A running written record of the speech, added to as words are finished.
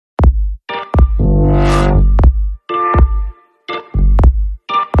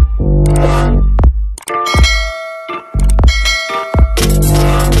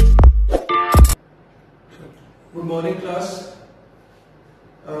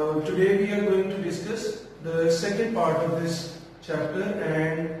Today we are going to discuss the second part of this chapter,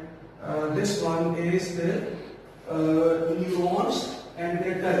 and this one is the neurons and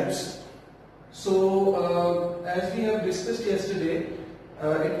their types. So as we have discussed yesterday,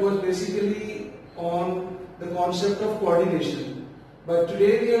 it was basically on the concept of coordination, but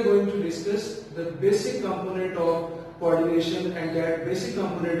today we are going to discuss the basic component of coordination, and that basic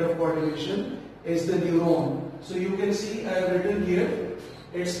component of coordination is the neuron. So you can see I have written here,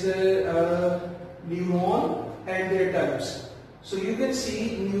 it's the neuron and their types. So you can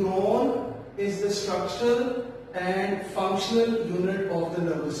see neuron is the structural and functional unit of the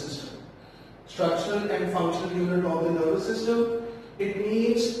nervous system. Structural and functional unit of the nervous system. It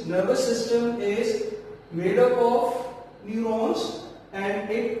means nervous system is made up of neurons and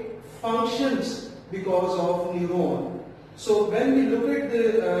it functions because of neuron. So when we look at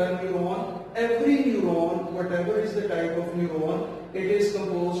the neuron, every neuron, whatever is the type of neuron, it is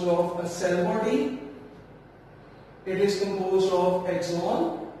composed of a cell body, it is composed of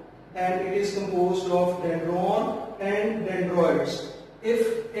axon, and it is composed of dendron and dendroids.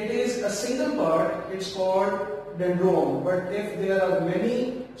 If it is a single part, it's called dendron, but if there are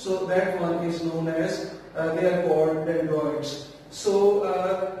many, so that one is known as, they are called dendroids. So,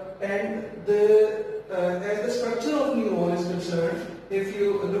 and as the structure of neuron is concerned, if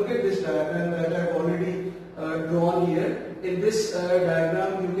you look at this diagram that I have already drawn here, in this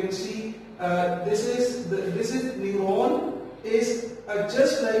diagram you can see this is neuron is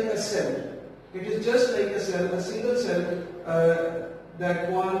just like a cell. It is just like a cell, a single cell,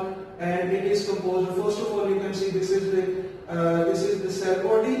 that one, and it is composed. First of all, you can see this is the cell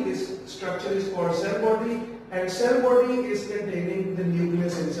body. This structure is called cell body, and cell body is containing the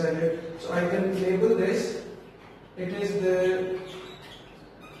nucleus inside it. So I can label this. It is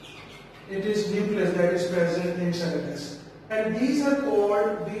nucleus that is present inside this. And these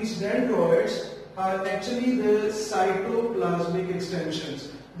dendroids are actually the cytoplasmic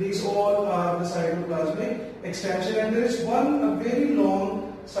extensions. These all are the cytoplasmic extension, and there is a very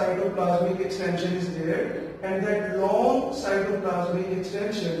long cytoplasmic extension is there, and that long cytoplasmic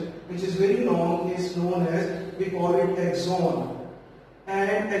extension, which is very long, is known as, we call it axon.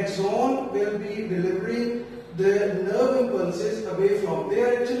 And axon will be delivering the nerve impulses away from. They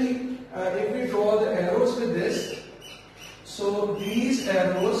are actually, if we draw the arrows with this, so these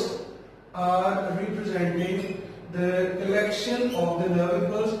arrows are representing the collection of the nerve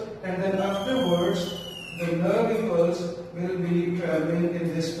impulse, and then afterwards the nerve impulse will be traveling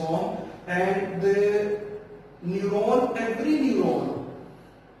in this form, and the neuron, every neuron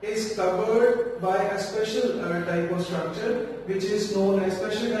is covered by a special type of structure, which is known as,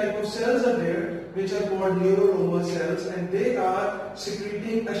 special type of cells are there, which are called neurons cells, and they are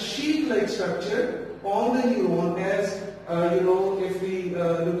secreting a sheet-like structure on the neuron. As if we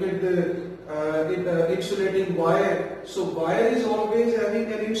look at the insulating wire, so wire is always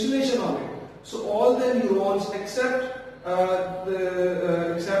having an insulation on it. So all the neurons except the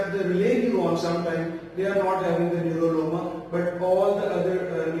relay neurons, sometimes they are not having the neuroloma, but all the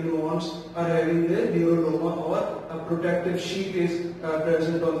other neurons are having the neuroloma, or a protective sheet is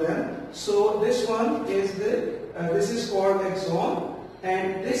present on them. So this one is this is called axon,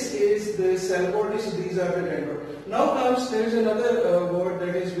 and this is the cell body. So these are the dendroids. Now there is another word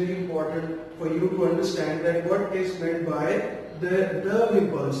that is very important for you to understand, that what is meant by the nerve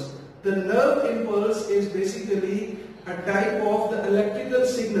impulse. The nerve impulse is basically a type of the electrical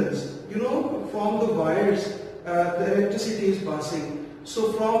signals. From the wires, the electricity is passing.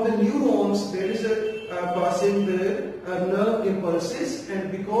 So from the neurons, there is a passing the nerve impulses,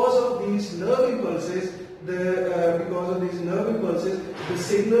 and because of these nerve impulses, the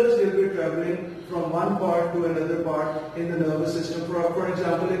signals will be traveling from one part to another part in the nervous system. For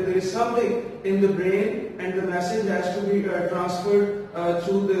example, if there is something in the brain and the message has to be transferred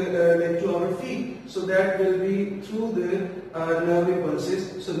through to our feet, so that will be through the nerve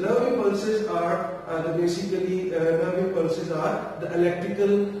impulses. So nerve impulses are the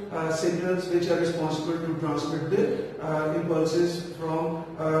electrical signals which are responsible to transmit the impulses from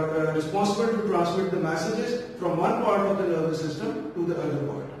responsible to transmit the messages from one part of the nervous system to the other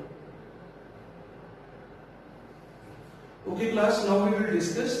part. Okay class, now we will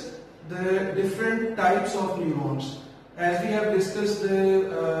discuss the different types of neurons. As we have discussed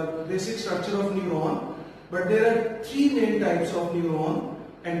the basic structure of neuron, but there are three main types of neuron,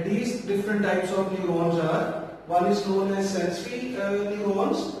 and these different types of neurons are, one is known as sensory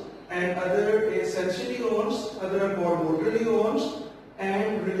neurons, and other is sensory neurons, other are called motor neurons,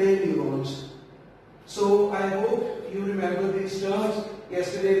 and relay neurons. So I hope you remember these terms.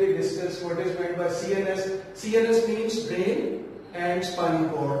 Yesterday we discussed what is meant by CNS. CNS means brain, and spinal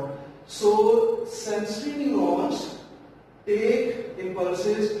cord. So sensory neurons take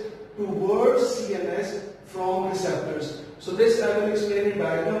impulses towards CNS from receptors. So this I will explain in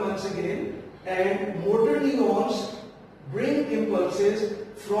diagram once again. And motor neurons bring impulses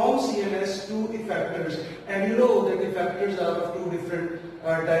from CNS to effectors. And you know that effectors are of two different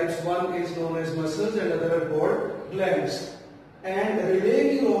types. One is known as muscles and other are called glands. And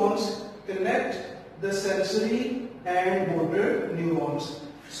relay neurons connect the sensory and motor neurons.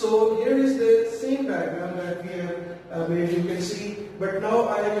 So here is the same diagram that we have made, you can see. But now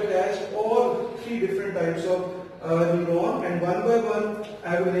I have attached all three different types of neuron, and one by one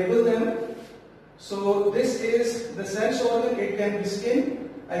I will label them. So this is the sense organ. It can be skin.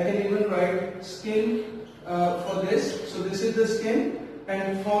 I can even write skin for this. So this is the skin,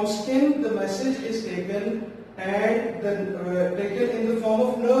 and from skin the message is taken and taken in the form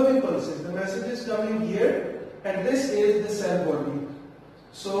of nerve impulses. The message is coming here, and this is the cell body.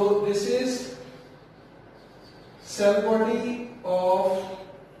 So this is cell body of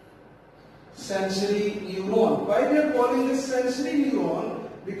sensory neuron. Why we are calling this sensory neuron?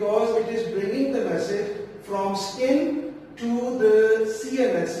 Because it is bringing the message from skin to the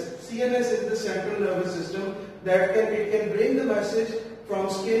CNS. CNS is the central nervous system that it can bring the message from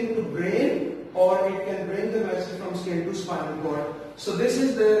skin to brain, or it can bring the message from skin to spinal cord. So this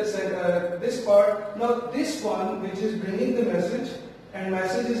is the this part. Now this one, which is bringing the message, and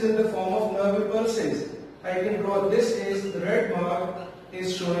message is in the form of nerve impulses. I can draw, this is the red mark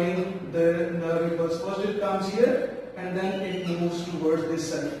is showing the nerve impulse. First it comes here and then it moves towards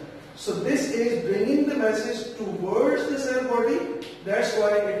this side. So this is bringing the message towards the cell body. That's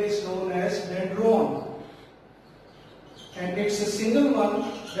why it is known as dendron. And it's a single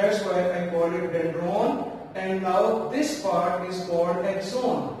one. That's why I call it dendron. And now this part is called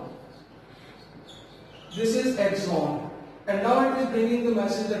axon. This is axon. And now it is bringing the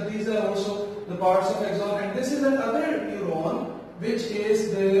message that these are also the parts of axon. And this is another neuron, which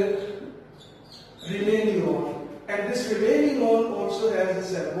is the relay neuron. And this relay neuron also has a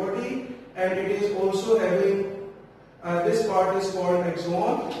cell body, and it is also having, this part is called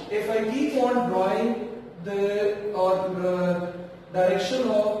axon. If I keep on drawing the direction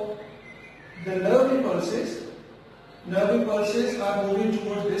of the nerve impulses are moving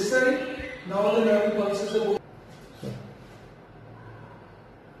towards this side. Now the nerve impulses are moving.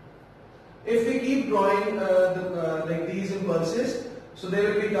 If we keep drawing like these impulses, so they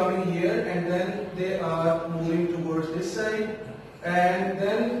will be coming here and then they are moving towards this side, and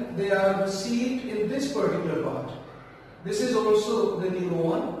then they are received in this particular part. This is also the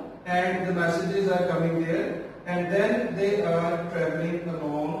neuron, and the messages are coming there, and then they are traveling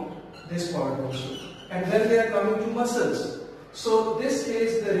along this part also, and then they are coming to muscles. So this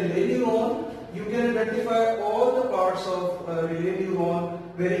is the relay neuron. You can identify all the parts of relay neuron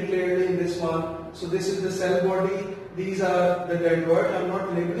very clearly in this one. So this is the cell body. These are the dendroids. I'm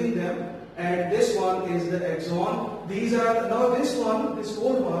not labeling them. And this one is the axon. These are, now this one, this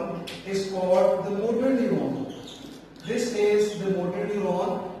whole one is called the motor neuron. This is the motor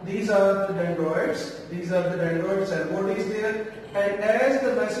neuron. These are the dendroids. These are the dendroid cell bodies there. And as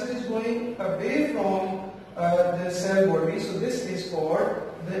the message is going away from the cell body, so this is called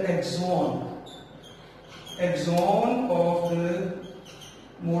the axon. Axon of the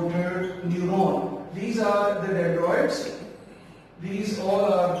motor neuron. These are the dendroids. These all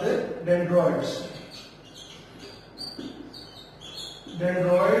are the dendroids.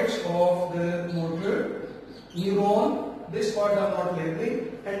 Dendroids of the motor neuron. This part I am not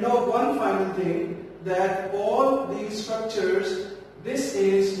labeling. And now one final thing, that all these structures, this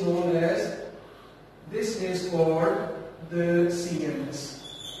is known as, this is called the CNS.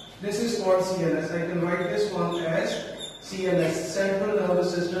 This is called CNS. I can write this one as CNS, central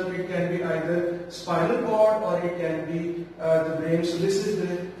nervous system. It can be either spinal cord or it can be the brain. So this is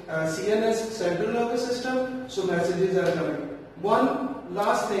the CNS, central nervous system. So messages are coming. One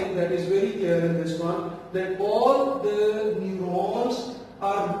last thing that is very clear in this one, that all the neurons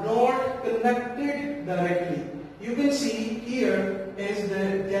are not connected directly. You can see here is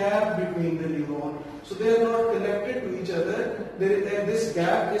the gap between the neuron. So they are not connected to each other. This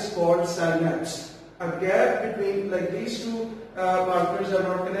gap is called synapse. A gap between, like these two markers are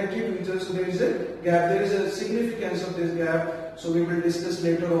not connected to each other, so there is a gap. There is a significance of this gap. So we will discuss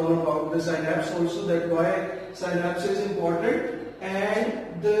later on about the synapse also, that why synapse is important.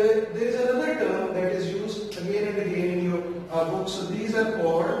 And there is another term that is used again and again in your book. So these are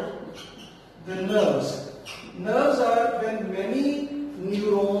called the nerves. Nerves are when many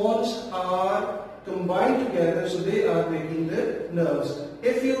neurons are combined together, so they are making the nerves.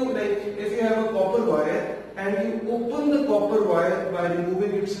 If you have a copper wire and you open the copper wire by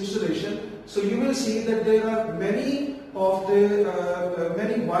removing its insulation, so you will see that there are many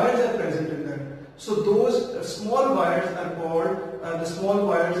wires are present in that. So those small wires are called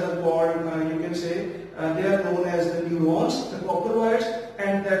you can say they are known as the neurons, the copper wires,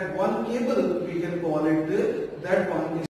 and that one cable we can call it that one is